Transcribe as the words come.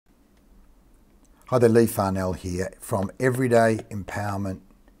Hi there, Leigh Farnell here from Everyday Empowerment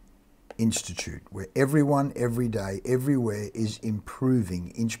Institute, where everyone, every day, everywhere is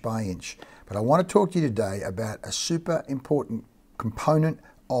improving inch by inch. But I want to talk to you today about a super important component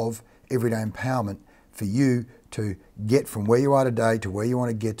of everyday empowerment for you to get from where you are today to where you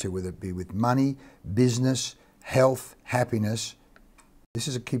want to get to, whether it be with money, business, health, happiness. This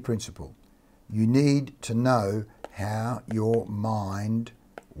is a key principle. You need to know how your mind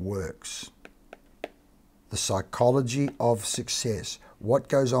works. The psychology of success, what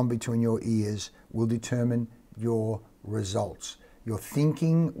goes on between your ears, will determine your results. Your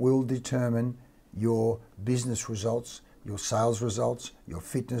thinking will determine your business results, your sales results, your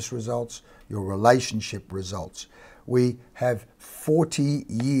fitness results, your relationship results. We have 40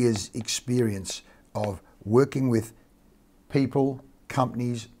 years experience of working with people,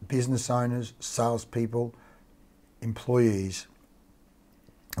 companies, business owners, salespeople, employees,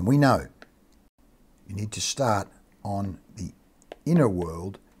 and we know you need to start on the inner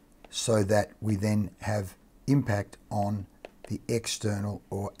world so that we then have impact on the external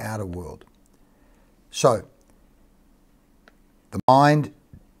or outer world. So the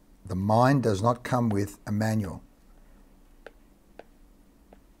mind does not come with a manual.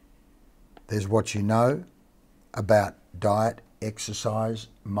 There's what you know about diet, exercise,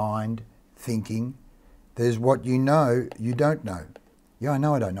 mind, thinking. There's what you know you don't know. Yeah, I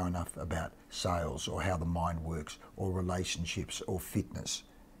know I don't know enough about sales or how the mind works or relationships or fitness.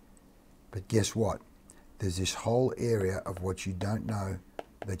 But guess what? There's this whole area of what you don't know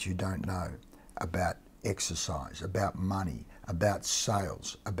that you don't know about exercise, about money, about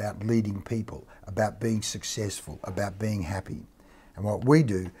sales, about leading people, about being successful, about being happy. And what we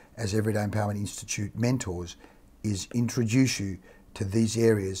do as Everyday Empowerment Institute mentors is introduce you to these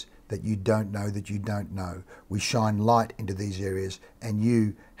areas that you don't know. We shine light into these areas and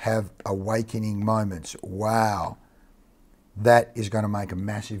you have awakening moments. Wow, that is going to make a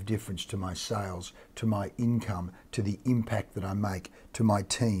massive difference to my sales, to my income, to the impact that I make, to my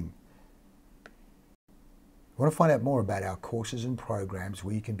team. Want to find out more about our courses and programs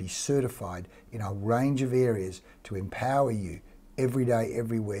where you can be certified in a range of areas to empower you every day,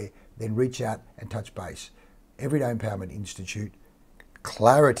 everywhere, then reach out and touch base. Everyday Empowerment Institute,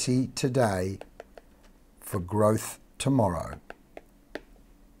 clarity today for growth tomorrow.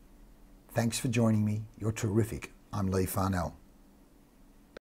 Thanks for joining me. You're terrific. I'm Leigh Farnell.